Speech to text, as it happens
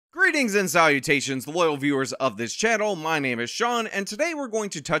Greetings and salutations, loyal viewers of this channel. My name is Sean, and today we're going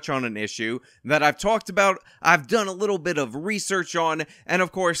to touch on an issue that I've talked about, I've done a little bit of research on, and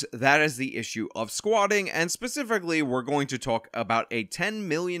of course, that is the issue of squatting, and specifically, we're going to talk about a $10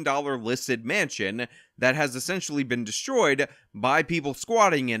 million listed mansion that has essentially been destroyed by people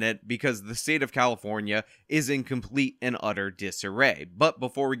squatting in it because the state of California is in complete and utter disarray. But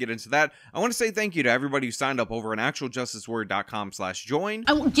before we get into that, I want to say thank you to everybody who signed up over on actualjusticeword.com/join.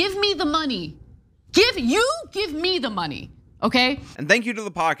 Give me the money. Give me the money. Okay? And thank you to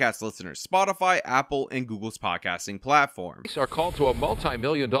the podcast listeners, Spotify, Apple, and Google's podcasting platform. Police are called to a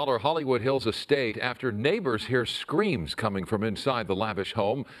multi-million-dollar Hollywood Hills estate after neighbors hear screams coming from inside the lavish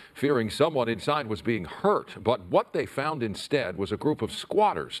home, fearing someone inside was being hurt. But what they found instead was a group of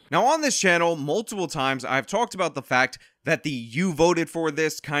squatters. Now on this channel, multiple times I've talked about the fact that the "you voted for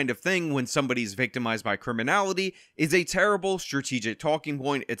this" kind of thing when somebody's victimized by criminality is a terrible strategic talking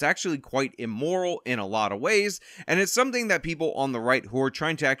point. It's actually quite immoral in a lot of ways, and it's something that people on the right who are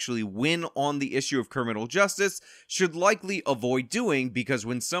trying to actually win on the issue of criminal justice should likely avoid doing, because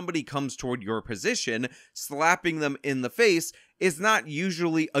when somebody comes toward your position, slapping them in the face is not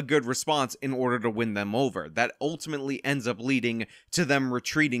usually a good response in order to win them over. That ultimately ends up leading to them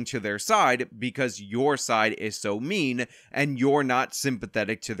retreating to their side because your side is so mean and you're not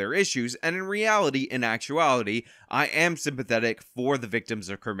sympathetic to their issues. And in reality, in actuality, I am sympathetic for the victims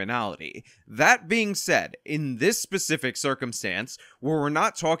of criminality. That being said, in this specific circumstance, where we're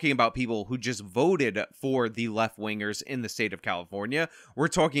not talking about people who just voted for the left-wingers in the state of California, we're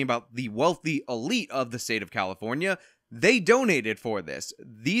talking about the wealthy elite of the state of California. They donated for this.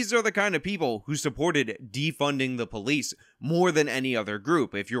 These are the kind of people who supported defunding the police more than any other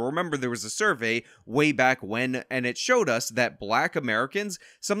group. If you remember, there was a survey way back when, and it showed us that Black Americans,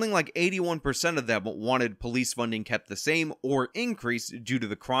 something like 81% of them wanted police funding kept the same or increased due to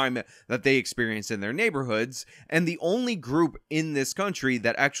the crime that they experienced in their neighborhoods. And the only group in this country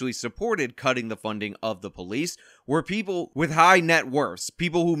that actually supported cutting the funding of the police were people with high net worths,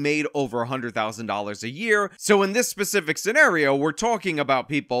 people who made over $100,000 a year. So in this specific scenario, we're talking about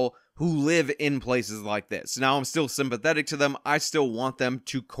people who live in places like this. Now, I'm still sympathetic to them. I still want them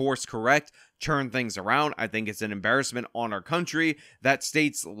to course correct, turn things around. I think it's an embarrassment on our country that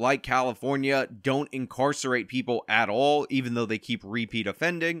states like California don't incarcerate people at all, even though they keep repeat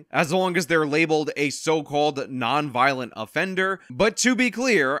offending, as long as they're labeled a so-called non-violent offender. But to be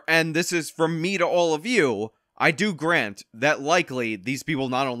clear, and this is from me to all of you, I do grant that likely these people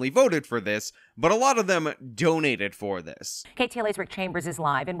not only voted for this, but a lot of them donated for this. KTLA's Rick Chambers is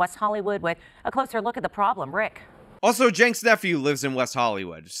live in West Hollywood with a closer look at the problem. Rick. Also, Jenk's nephew lives in West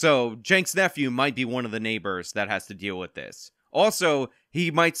Hollywood, so Jenk's nephew might be one of the neighbors that has to deal with this. Also, he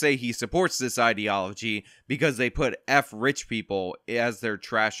might say he supports this ideology because they put F rich people as they're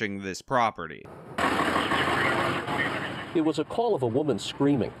trashing this property. It was a call of a woman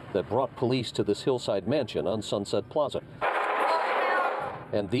screaming that brought police to this hillside mansion on Sunset Plaza.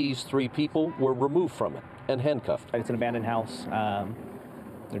 And these three people were removed from it and handcuffed. It's an abandoned house.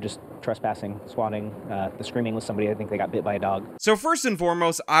 They're just trespassing, squatting. The screaming was somebody, I think they got bit by a dog. So first and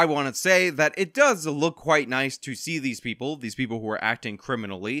foremost, I want to say that it does look quite nice to see these people who are acting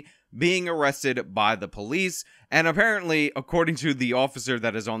criminally, being arrested by the police. And apparently, according to the officer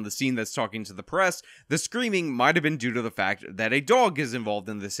that is on the scene that's talking to the press, the screaming might have been due to the fact that a dog is involved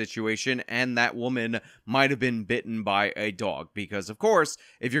in this situation, and that woman might have been bitten by a dog. Because, of course,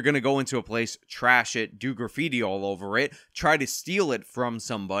 if you're going to go into a place, trash it, do graffiti all over it, try to steal it from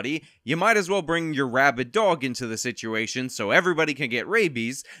somebody, you might as well bring your rabid dog into the situation so everybody can get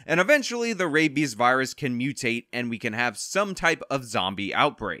rabies, and eventually the rabies virus can mutate and we can have some type of zombie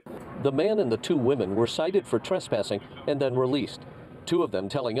outbreak. The man and the two women were cited for trespassing and then released. Two of them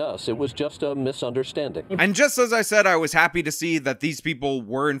telling us it was just a misunderstanding. And just as I said, I was happy to see that these people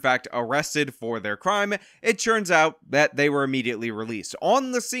were in fact arrested for their crime. It turns out that they were immediately released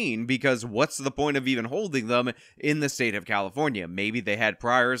on the scene, because what's the point of even holding them in the state of California? Maybe they had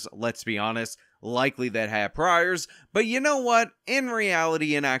priors, let's be honest. Likely that had priors, but you know what? In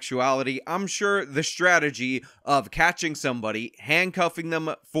reality, in actuality, I'm sure the strategy of catching somebody, handcuffing them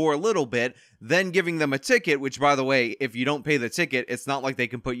for a little bit, then giving them a ticket, which, by the way, if you don't pay the ticket, it's not like they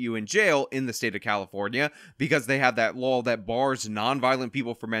can put you in jail in the state of California, because they have that law that bars nonviolent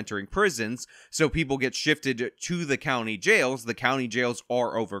people from entering prisons, so people get shifted to the county jails. The county jails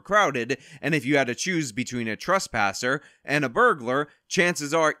are overcrowded, and if you had to choose between a trespasser and a burglar,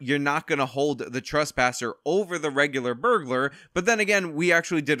 chances are you're not going to hold the trespasser over the regular burglar. But then again, we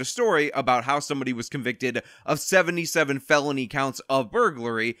actually did a story about how somebody was convicted of 77 felony counts of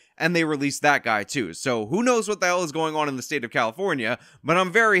burglary, and they released that guy too. So who knows what the hell is going on in the state of California, but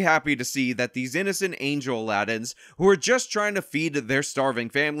I'm very happy to see that these innocent angel Aladdins who are just trying to feed their starving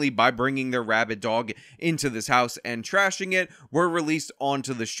family by bringing their rabid dog into this house and trashing it were released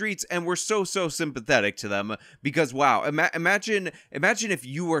onto the streets, and we're so sympathetic to them because wow, imagine if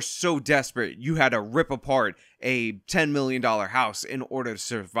you were so desperate you had to rip apart a $10 million house in order to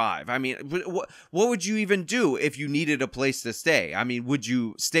survive. I mean, what would you even do if you needed a place to stay? I mean, would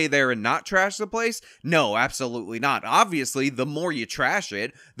you stay there and not trash the place? No, absolutely not. Obviously, the more you trash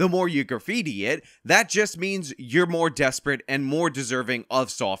it, the more you graffiti it, that just means you're more desperate and more deserving of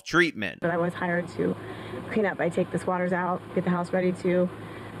soft treatment. But I was hired to clean up. I take the squatters out, get the house ready to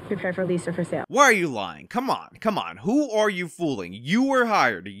prepare for lease or for sale. Why are you lying? Come on. Who are you fooling? You were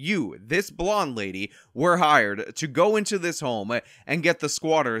hired. You, this blonde lady, were hired to go into this home and get the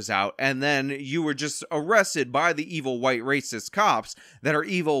squatters out, and then you were just arrested by the evil white racist cops that are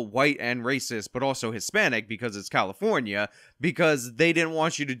evil, white, and racist, but also Hispanic because it's California, because they didn't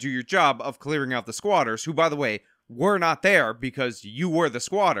want you to do your job of clearing out the squatters, who, by the way, were not there because you were the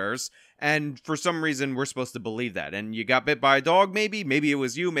squatters, and for some reason we're supposed to believe that. And you got bit by a dog, maybe it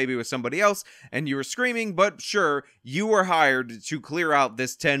was you, maybe it was somebody else, and you were screaming, but sure, you were hired to clear out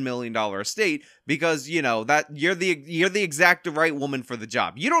this $10 million estate because, you know, that you're the exact right woman for the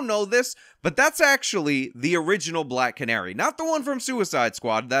job. You don't know this, but that's actually the original Black Canary, not the one from Suicide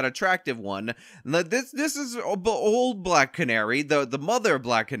Squad, that attractive one. This is old Black Canary, the mother of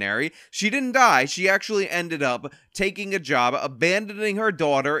Black Canary. She didn't die. She actually ended up taking a job, abandoning her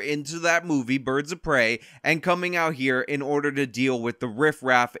daughter into that movie, Birds of Prey, and coming out here in order to deal with the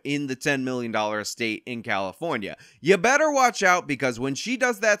riffraff in the $10 million estate in California. You better watch out, because when she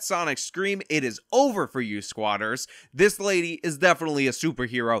does that sonic scream, it is over for you squatters. This lady is definitely a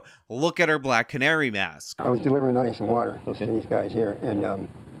superhero. Look at her Black Canary mask. I was delivering ice and water to these guys here, and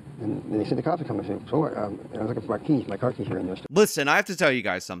they said the cops are coming. I said, so what? I was looking for my car keys here in there. Listen, I have to tell you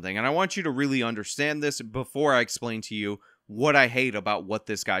guys something, and I want you to really understand this before I explain to you what I hate about what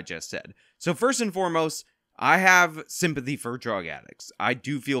this guy just said. So first and foremost, I have sympathy for drug addicts. I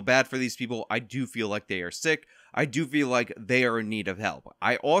do feel bad for these people. I do feel like they are sick. I do feel like they are in need of help.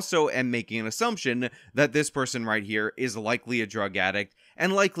 I also am making an assumption that this person right here is likely a drug addict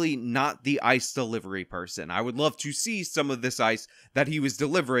and likely not the ice delivery person. I would love to see some of this ice that he was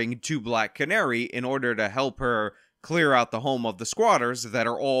delivering to Black Canary in order to help her clear out the home of the squatters that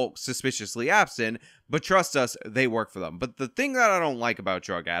are all suspiciously absent, but trust us, they work for them. But the thing that I don't like about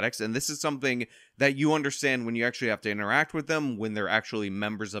drug addicts, and this is something that you understand when you actually have to interact with them, when they're actually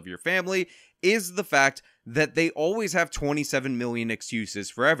members of your family, is the fact that they always have 27 million excuses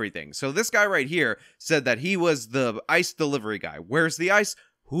for everything. So this guy right here said that he was the ice delivery guy. Where's the ice?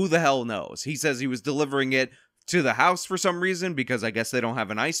 Who the hell knows? He says he was delivering it to the house for some reason, because I guess they don't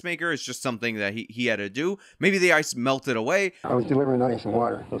have an ice maker. It's just something that he had to do. Maybe the ice melted away. I was delivering ice and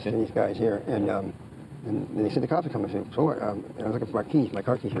water to these guys here, and they said the cops are coming. I said, so what? I was looking for my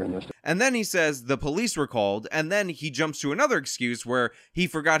car keys here in there. And then he says the police were called, and then he jumps to another excuse where he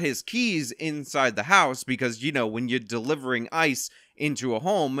forgot his keys inside the house because, you know, when you're delivering ice into a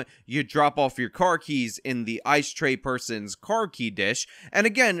home, you drop off your car keys in the ice tray person's car key dish. And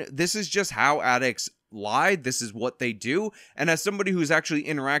again, this is just how addicts lied. This is what they do. And as somebody who's actually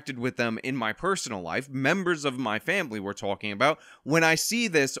interacted with them in my personal life, members of my family we're talking about, when I see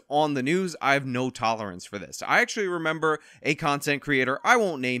this on the news, I have no tolerance for this. I actually remember a content creator, I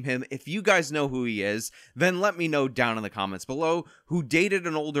won't name him, if you guys know who he is, then let me know down in the comments below, who dated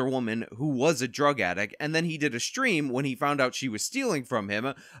an older woman who was a drug addict, and then he did a stream when he found out she was stealing from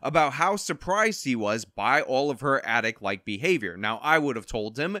him about how surprised he was by all of her addict-like behavior. Now, I would have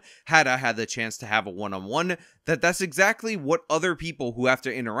told him, had I had the chance to have a one-on-one, that's exactly what other people who have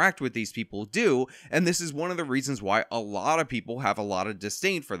to interact with these people do, and this is one of the reasons why a lot of people have a lot of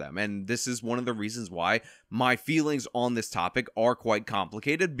disdain for them, and this is one of the reasons why my feelings on this topic are quite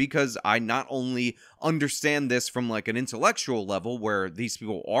complicated, because I not only understand this from like an intellectual level where these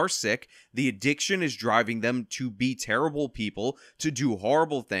people are sick, the addiction is driving them to be terrible people, to do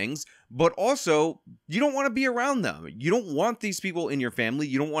horrible things, but also, you don't want to be around them. You don't want these people in your family.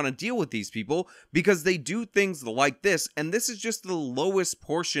 You don't want to deal with these people because they do things like this, and this is just the lowest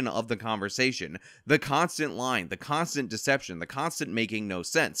portion of the conversation. The constant lying, the constant deception, the constant making no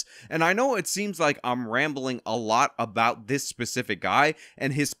sense. And I know it seems like I'm rambling a lot about this specific guy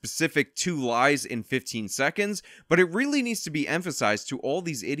and his specific 2 lies in 15 seconds, but it really needs to be emphasized to all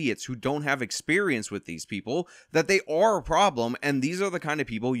these idiots who don't have experience with these people that they are a problem, and these are the kind of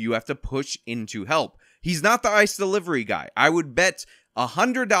people you have to push into help. He's not the ice delivery guy. I would bet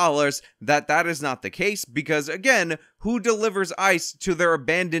 $100 that that is not the case because, again, who delivers ice to their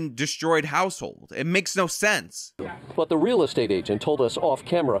abandoned, destroyed household? It makes no sense. But the real estate agent told us off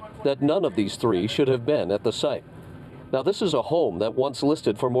camera that none of these three should have been at the site. Now, this is a home that once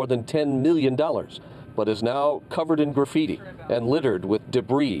listed for more than $10 million, but is now covered in graffiti and littered with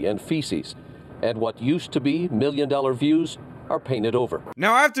debris and feces. And what used to be million-dollar views are painted over.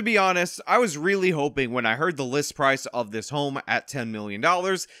 Now, I have to be honest, I was really hoping when I heard the list price of this home at $10 million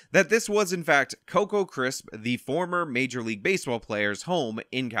that this was in fact Coco Crisp, the former Major League Baseball player's home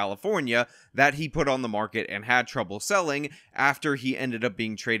in California that he put on the market and had trouble selling after he ended up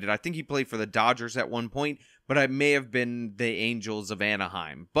being traded. I think he played for the Dodgers at one point, but it may have been the Angels of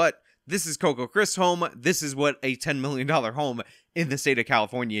Anaheim. But this is Coco Crisp's home. This is what a $10 million home in the state of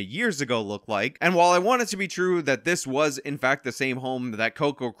California years ago looked like. And while I want it to be true that this was in fact the same home that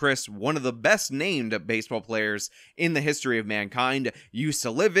Coco Crisp, one of the best named baseball players in the history of mankind, used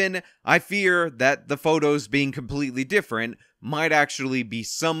to live in, I fear that the photos being completely different might actually be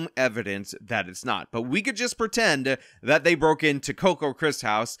some evidence that it's not. But we could just pretend that they broke into Coco Crisp's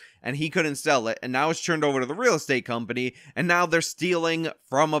house and he couldn't sell it, and now it's turned over to the real estate company, and now they're stealing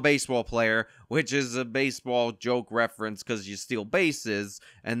from a baseball player, which is a baseball joke reference because you steal bases,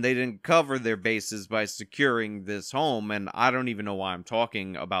 and they didn't cover their bases by securing this home, and I don't even know why I'm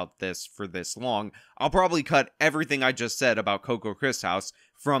talking about this for this long. I'll probably cut everything I just said about Coco Crisp's house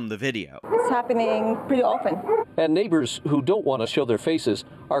from the video. It's happening pretty often. And neighbors who don't want to show their faces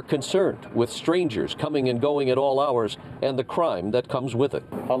are concerned with strangers coming and going at all hours and the crime that comes with it.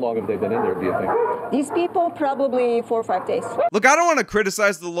 How long have they been in there, do you think? These people probably 4 or 5 days. Look, I don't want to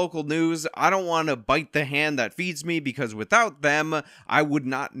criticize the local news. I don't want to bite the hand that feeds me because without them, I would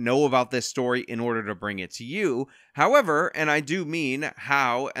not know about this story in order to bring it to you. However, and I do mean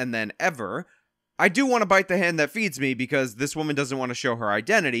how and then ever, I do want to bite the hand that feeds me because this woman doesn't want to show her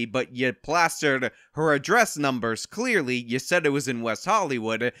identity, but you plastered her address numbers clearly. You said it was in West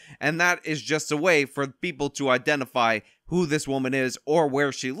Hollywood, and that is just a way for people to identify who this woman is or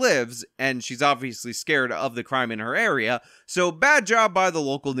where she lives, and she's obviously scared of the crime in her area. So bad job by the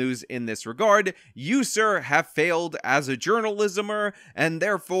local news in this regard. You, sir, have failed as a journalismer, and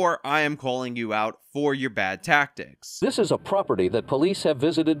therefore I am calling you out for your bad tactics. This is a property that police have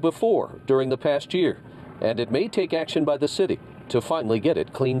visited before during the past year, and it may take action by the city to finally get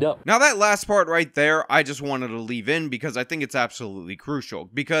it cleaned up. Now that last part right there, I just wanted to leave in because I think it's absolutely crucial,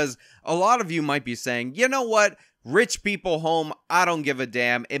 because a lot of you might be saying, you know what? Rich people home, I don't give a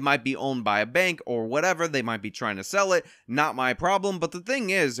damn. It might be owned by a bank or whatever. They might be trying to sell it. Not my problem. But the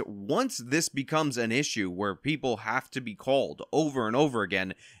thing is, once this becomes an issue where people have to be called over and over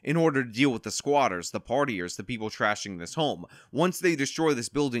again in order to deal with the squatters, the partiers, the people trashing this home, once they destroy this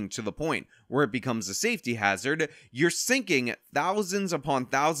building to the point where it becomes a safety hazard, you're sinking thousands upon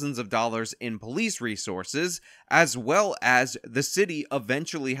thousands of dollars in police resources, as well as the city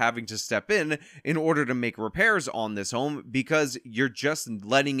eventually having to step in order to make repairs on this home because you're just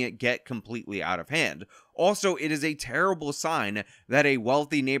letting it get completely out of hand. Also, it is a terrible sign that a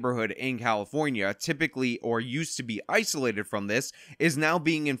wealthy neighborhood in California, typically or used to be isolated from this, is now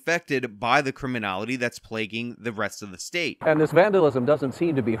being infected by the criminality that's plaguing the rest of the state. And this vandalism doesn't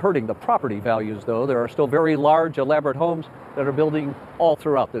seem to be hurting the property values, though. There are still very large, elaborate homes that are building all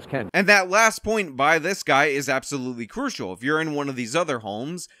throughout this canyon. And that last point by this guy is absolutely crucial. If you're in one of these other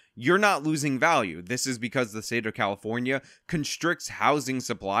homes, you're not losing value. This is because the state of California constricts housing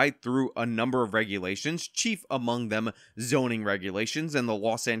supply through a number of regulations, chief among them zoning regulations, and the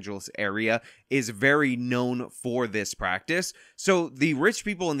Los Angeles area is very known for this practice. So the rich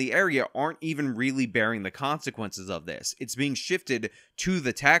people in the area aren't even really bearing the consequences of this. It's being shifted to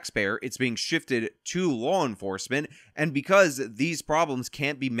the taxpayer, it's being shifted to law enforcement, and because these problems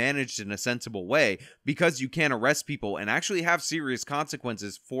can't be managed in a sensible way, because you can't arrest people and actually have serious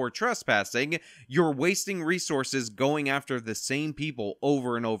consequences for trespassing, you're wasting resources going after the same people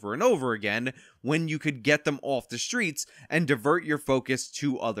over and over and over again when you could get them off the streets and divert your focus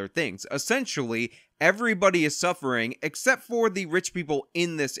to other things. Essentially, everybody is suffering except for the rich people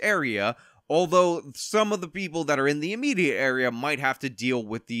in this area, although some of the people that are in the immediate area might have to deal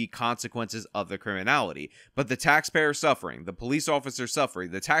with the consequences of the criminality. But the taxpayer suffering, the police officer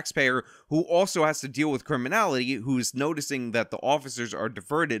suffering, the taxpayer who also has to deal with criminality, who's noticing that the officers are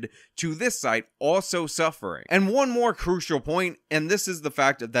diverted to this site, also suffering. And one more crucial point, and this is the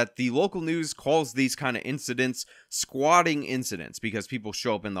fact that the local news calls these kind of incidents squatting incidents because people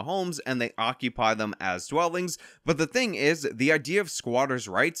show up in the homes and they occupy them as dwellings. But the thing is, the idea of squatters'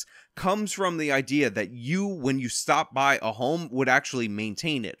 rights comes from the idea that you, when you stop by a home, would actually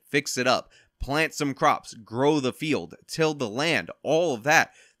maintain it, fix it up, plant some crops, grow the field, till the land, all of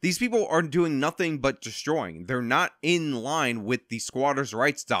that. These people are doing nothing but destroying. They're not in line with the squatters'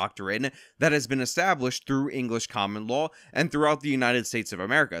 rights doctrine that has been established through English common law and throughout the United States of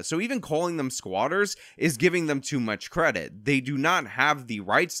America. So even calling them squatters is giving them too much credit. They do not have the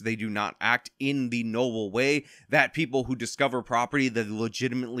rights. They do not act in the noble way that people who discover property that they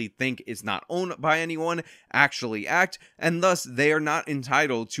legitimately think is not owned by anyone actually act, and thus they are not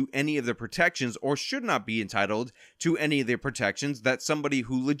entitled to any of the protections, or should not be entitled to any of the protections that somebody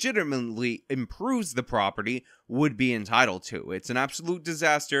who legitimately improves the property would be entitled to. It's an absolute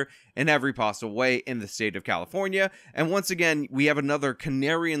disaster in every possible way in the state of California, and once again we have another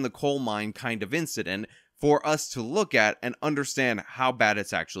canary in the coal mine kind of incident for us to look at and understand how bad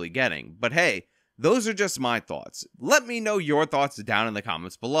it's actually getting. But hey, those are just my thoughts. Let me know your thoughts down in the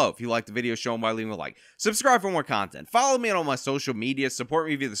comments below. If you liked the video, show them by leaving a like. Subscribe for more content. Follow me on all my social media. Support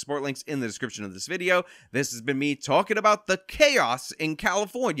me via the support links in the description of this video. This has been me talking about the chaos in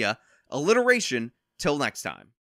California. Alliteration. Till next time.